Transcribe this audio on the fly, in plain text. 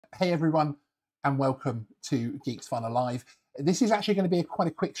Hey everyone, and welcome to Geeksvana Live. This is actually going to be quite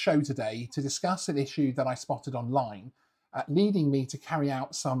a quick show today to discuss an issue that I spotted online, leading me to carry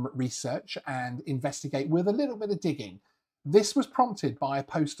out some research and investigate with a little bit of digging. This was prompted by a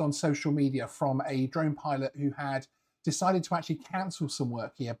post on social media from a drone pilot who had decided to actually cancel some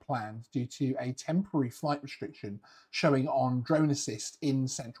work he had planned due to a temporary flight restriction showing on Drone Assist in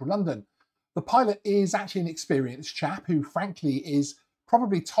central London. The pilot is actually an experienced chap who, frankly, is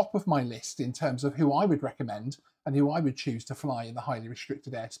probably top of my list in terms of who I would recommend and who I would choose to fly in the highly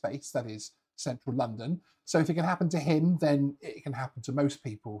restricted airspace, that is central London. So if it can happen to him, then it can happen to most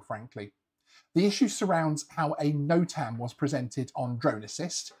people, frankly. The issue surrounds how a NOTAM was presented on Drone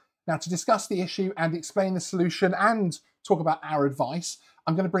Assist. Now, to discuss the issue and explain the solution and talk about our advice,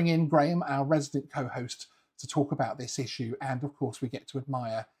 I'm going to bring in Graham, our resident co-host, to talk about this issue. And of course, we get to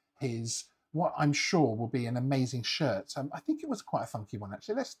admire his what I'm sure will be an amazing shirt. I think it was quite a funky one,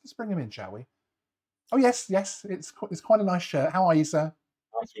 actually. Let's bring him in, shall we? Oh, yes, it's quite a nice shirt. How are you, sir?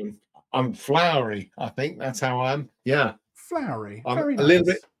 I'm flowery, I think. That's how I am. Yeah. Flowery. I'm very a nice.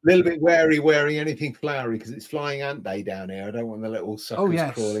 little bit wary wearing anything flowery because it's flying ant day down here. I don't want the little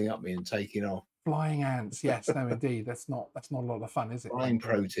suckers crawling up me and taking off. Flying ants, yes, no, indeed. That's not a lot of fun, is it? Flying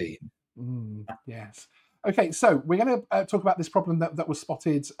protein. Yes. Okay, so we're going to talk about this problem that was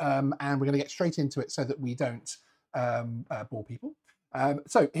spotted, and we're going to get straight into it so that we don't bore people.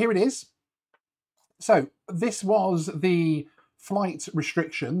 So here it is. So this was the flight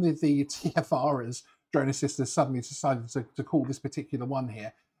restriction, the TFR, as Drone Assist has suddenly decided to call this particular one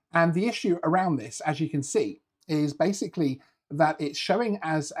here. And the issue around this, as you can see, is basically that it's showing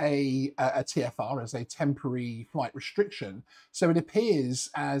as a TFR, as a temporary flight restriction. So it appears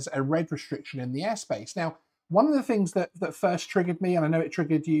as a red restriction in the airspace. Now, one of the things that first triggered me, and I know it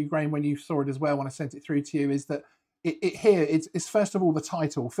triggered you, Graham, when you saw it as well, when I sent it through to you, is that it's first of all the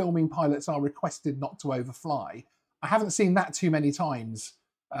title, filming pilots are requested not to overfly. I haven't seen that too many times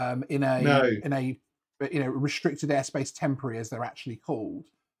in a restricted airspace temporary, as they're actually called.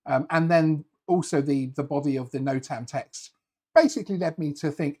 And then also the body of the NOTAM text basically led me to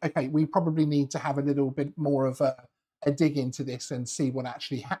think, okay, we probably need to have a little bit more of a dig into this and see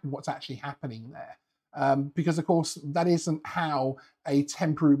what's actually happening there. Because, of course, that isn't how a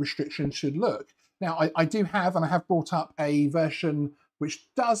temporary restriction should look. Now, I do have, and I have brought up a version which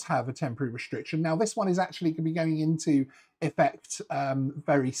does have a temporary restriction. Now, this one is actually going to be going into effect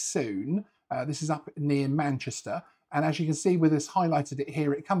very soon. This is up near Manchester. And as you can see with this highlighted it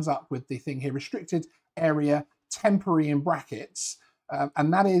here, it comes up with the thing here, restricted area, temporary in brackets.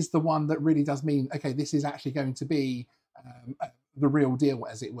 And that is the one that really does mean, okay, this is actually going to be the real deal,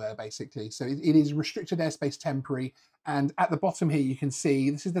 as it were, basically. So it is restricted airspace temporary. And at the bottom here, you can see,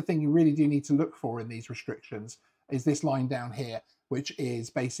 this is the thing you really do need to look for in these restrictions, is this line down here, which is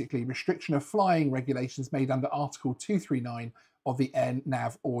basically restriction of flying regulations made under Article 239 of the Air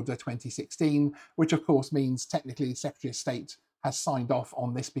Nav Order 2016, which of course means technically the Secretary of State has signed off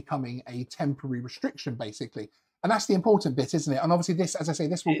on this becoming a temporary restriction, basically. And that's the important bit, isn't it? And obviously this, as I say,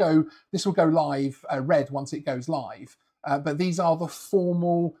 this will go live red once it goes live. But these are the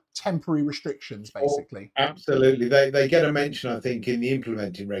formal temporary restrictions, basically. Oh, absolutely. They get a mention, I think, in the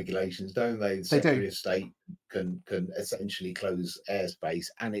implementing regulations, don't they? The Secretary of State can essentially close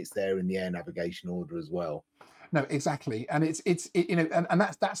airspace, and it's there in the air navigation order as well. No, exactly, and it's and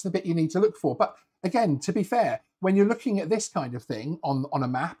that's the bit you need to look for. But again, to be fair, when you're looking at this kind of thing on a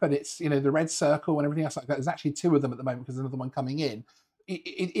map, and it's the red circle and everything else like that, there's actually two of them at the moment because there's another one coming in.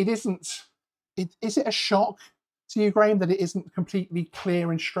 It isn't. Is it a shock to you, Graham, that it isn't completely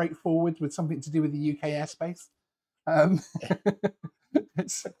clear and straightforward with something to do with the UK airspace?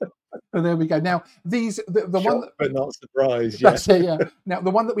 So there we go. Now, the one, but not surprised. That's it, yeah. Now, the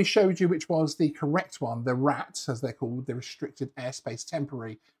one that we showed you, which was the correct one, the RAT, as they're called, the restricted airspace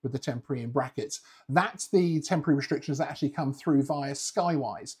temporary, with the temporary in brackets. That's the temporary restrictions that actually come through via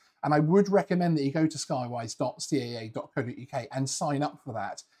Skywise. And I would recommend that you go to skywise.caa.co.uk and sign up for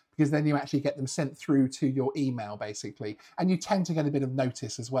that, because then you actually get them sent through to your email, basically. And you tend to get a bit of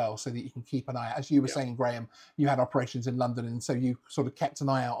notice as well, so that you can keep an eye out. As you were saying, Graham, you had operations in London, and so you sort of kept an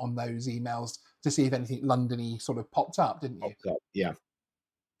eye out on those emails to see if anything London-y sort of popped up, didn't you? Popped up, yeah.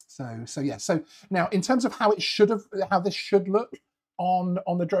 So yeah. So now, in terms of how this should look on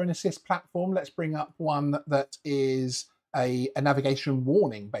the Drone Assist platform, let's bring up one that is a navigation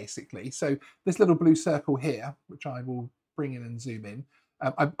warning, basically. So this little blue circle here, which I will bring in and zoom in.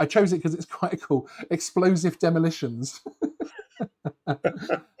 I chose it because it's quite cool. Explosive demolitions.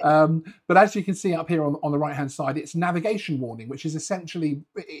 But as you can see up here on the right-hand side, it's navigation warning, which is essentially,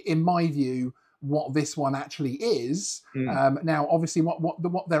 in my view, what this one actually is. Mm. Now, obviously,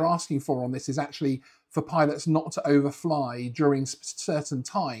 what they're asking for on this is actually for pilots not to overfly during certain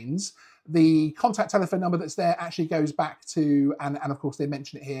times. The contact telephone number that's there actually goes back to, and of course they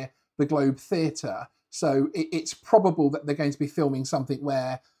mention it here, the Globe Theatre. So it's probable that they're going to be filming something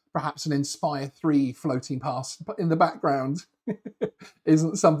where perhaps an Inspire 3 floating past in the background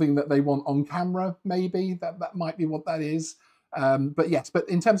isn't something that they want on camera. Maybe that might be what that is. But yes, but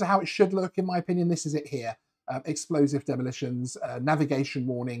in terms of how it should look, in my opinion, this is it here. Explosive demolitions, navigation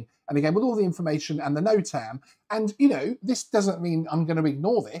warning, and again with all the information and the NOTAM. And you know, this doesn't mean I'm going to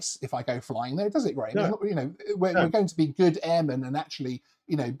ignore this if I go flying there, does it, Graham? No. You know, we're going to be good airmen and actually,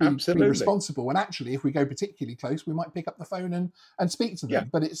 you know, be responsible. And actually, if we go particularly close, we might pick up the phone and speak to them.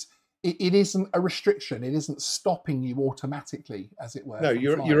 But it isn't a restriction. It isn't stopping you automatically, as it were. No,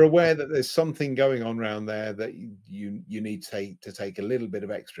 you're aware that there's something going on around there that you need to take a little bit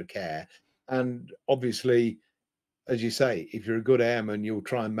of extra care. And obviously, as you say, if you're a good airman, you'll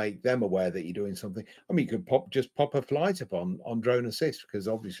try and make them aware that you're doing something. I mean, you could just pop a flight up on drone assist, because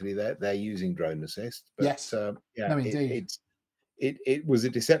obviously they're using drone assist. But, yes, yeah, no, indeed. It was a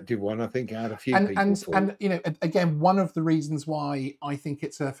deceptive one. I think I had a few people. And you know, again, one of the reasons why I think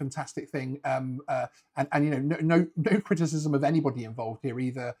it's a fantastic thing, and you know, no criticism of anybody involved here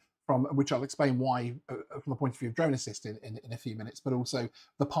either. From which I'll explain why from the point of view of drone assist in a few minutes, but also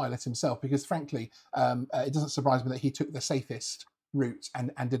the pilot himself, because frankly, it doesn't surprise me that he took the safest route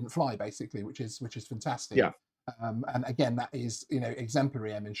and didn't fly, basically, which is fantastic. Yeah. And again, that is, you know,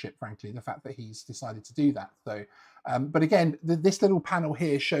 exemplary airmanship, frankly, the fact that he's decided to do that. So, but again, this little panel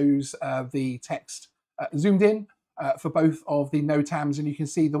here shows the text zoomed in for both of the NOTAMs, and you can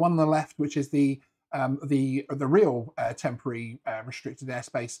see the one on the left, which is the real temporary restricted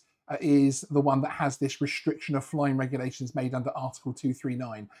airspace, is the one that has this restriction of flying regulations made under Article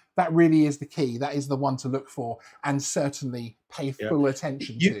 239. That really is the key. That is the one to look for and certainly pay full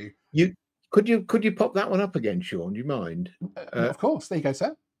attention to. Could you pop that one up again, Sean? Do you mind? Of course. There you go,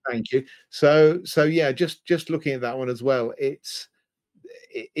 sir. Thank you. So yeah, just looking at that one as well.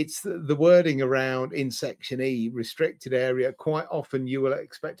 It's the wording around in section E, restricted area. Quite often you will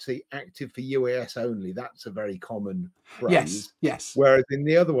expect to see active for UAS only. That's a very common phrase. Yes. Whereas in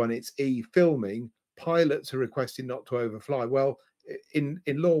the other one, it's E, filming. Pilots are requested not to overfly. Well, in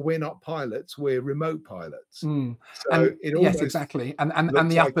law, we're not pilots, we're remote pilots. So yes, exactly. And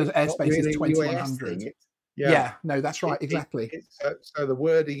the upper airspace is 2100. Yeah, no, that's right, exactly. So the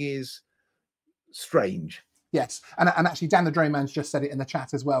wording is strange. Yes, and actually, Dan the Drone Man's just said it in the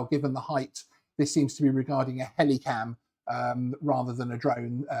chat as well. Given the height, this seems to be regarding a helicam rather than a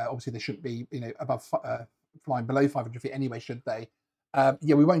drone. Obviously, they shouldn't be, you know, above flying below 500 feet anyway, should they?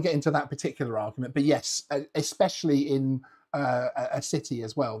 Yeah, we won't get into that particular argument, but yes, especially in a city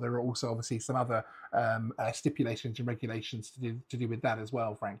as well, there are also obviously some other stipulations and regulations to do with that as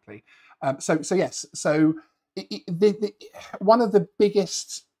well. Frankly, so yes, so one of the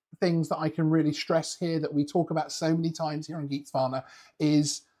biggest things that I can really stress here that we talk about so many times here on Geeksvana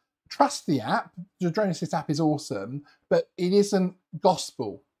is trust the app. The Drone Assist app is awesome, but it isn't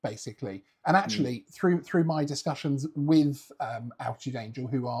gospel, basically. And actually, through my discussions with Altitude Angel,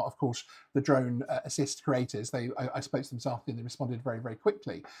 who are, of course, the Drone Assist creators, I spoke to them this afternoon, they responded very, very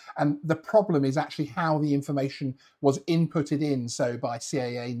quickly. And the problem is actually how the information was inputted in, so by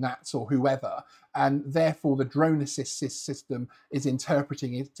CAA, NATS, or whoever, and therefore the Drone Assist system is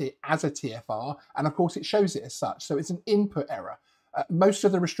interpreting it as a TFR, and of course it shows it as such. So it's an input error. Most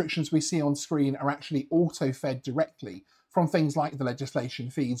of the restrictions we see on screen are actually auto-fed directly from things like the legislation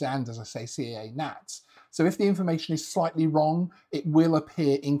feeds and, as I say, CAA NATS. So if the information is slightly wrong, it will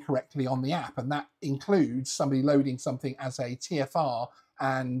appear incorrectly on the app, and that includes somebody loading something as a TFR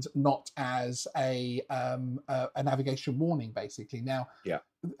and not as a navigation warning, basically. Now,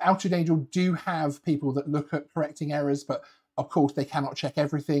 Altitude Angel do have people that look at correcting errors, but of course, they cannot check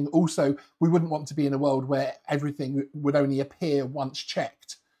everything. Also, we wouldn't want to be in a world where everything would only appear once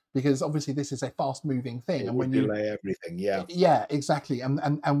checked, because obviously this is a fast-moving thing. And when you delay everything, yeah, exactly.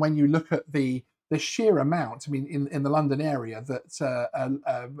 And when you look at the sheer amount, I mean, in the London area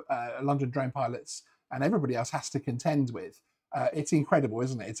that London drone pilots and everybody else has to contend with, it's incredible,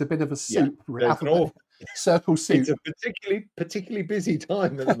 isn't it? It's a bit of a soup, circle soup. It's a particularly busy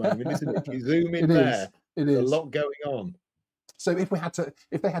time at the moment, isn't it? If you zoom in there's a lot going on. So if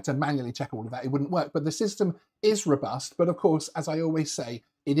they had to manually check all of that, it wouldn't work. But the system is robust. But of course, as I always say,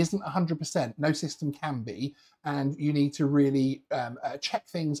 It isn't 100%. No system can be, and you need to really check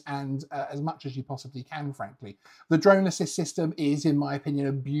things and as much as you possibly can. Frankly, the drone assist system is, in my opinion,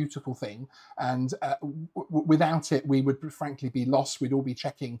 a beautiful thing, and without it, we would frankly be lost. We'd all be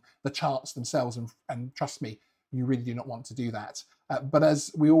checking the charts themselves, and trust me, you really do not want to do that. But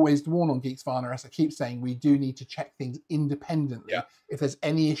as we always warn on Geeksvana, as I keep saying, we do need to check things independently. Yeah. If there's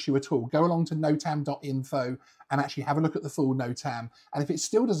any issue at all, go along to notam.info and actually have a look at the full NOTAM. And if it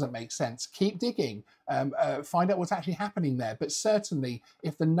still doesn't make sense, keep digging, find out what's actually happening there. But certainly,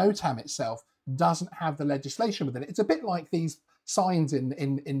 if the NOTAM itself doesn't have the legislation within it, it's a bit like these signs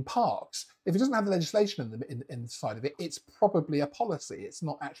in parks. If it doesn't have the legislation inside of it, it's probably a policy. It's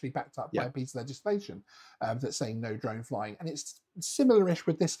not actually backed up by a piece of legislation that's saying no drone flying. And it's similar-ish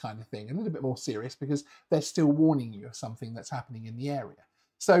with this kind of thing, a little bit more serious because they're still warning you of something that's happening in the area.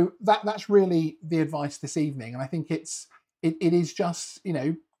 So that's really the advice this evening, and I think it is just, you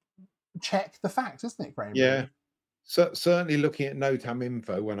know, check the facts, isn't it, Graham? Yeah. So certainly looking at NOTAM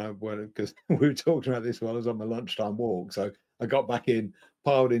info because we were talking about this while I was on my lunchtime walk. So I got back in,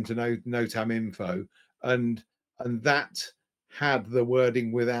 piled into NOTAM info, and that had the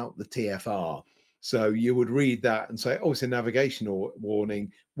wording without the TFR. So you would read that and say, "Oh, it's a navigation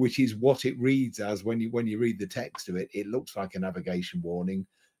warning," which is what it reads as when you read the text of it. It looks like a navigation warning.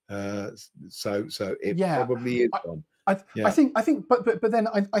 So it probably is one. I think, but then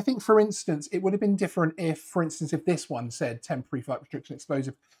I think, for instance, it would have been different if, for instance, if this one said temporary flight restriction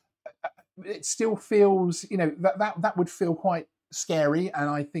explosive. It still feels, you know, that would feel quite scary, and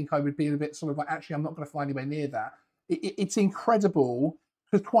I think I would be a bit sort of like, actually, I'm not going to fly anywhere near that. It's incredible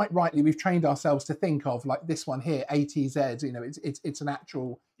because, quite rightly, we've trained ourselves to think of like this one here, ATZ. You know, it's an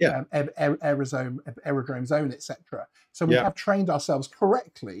actual aerodrome zone, etc. So we have trained ourselves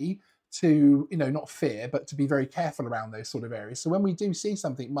correctly to, you know, not fear, but to be very careful around those sort of areas. So when we do see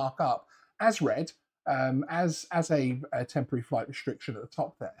something mark up as red, as a temporary flight restriction at the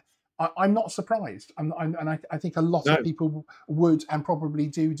top there, I'm not surprised. And I think a lot of people would and probably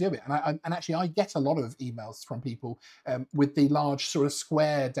do it. And actually, I get a lot of emails from people with the large sort of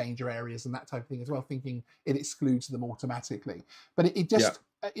square danger areas and that type of thing as well, thinking it excludes them automatically. But it just,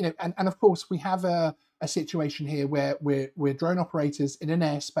 you know, and of course, we have a situation here where we're drone operators in an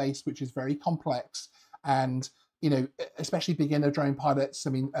airspace which is very complex, and, you know, especially beginner drone pilots.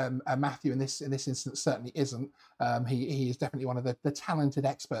 I mean, Matthew in this instance certainly isn't. He is definitely one of the talented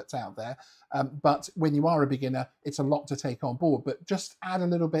experts out there. But when you are a beginner, it's a lot to take on board. But just add a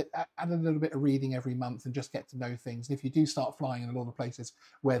little bit of reading every month and just get to know things. And if you do start flying in a lot of places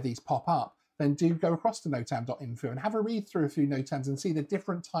where these pop up, then do go across to notam.info and have a read through a few NOTAMs and see the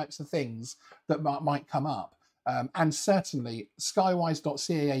different types of things that might come up. And certainly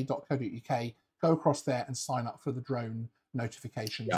skywise.caa.co.uk, go across there and sign up for the drone notifications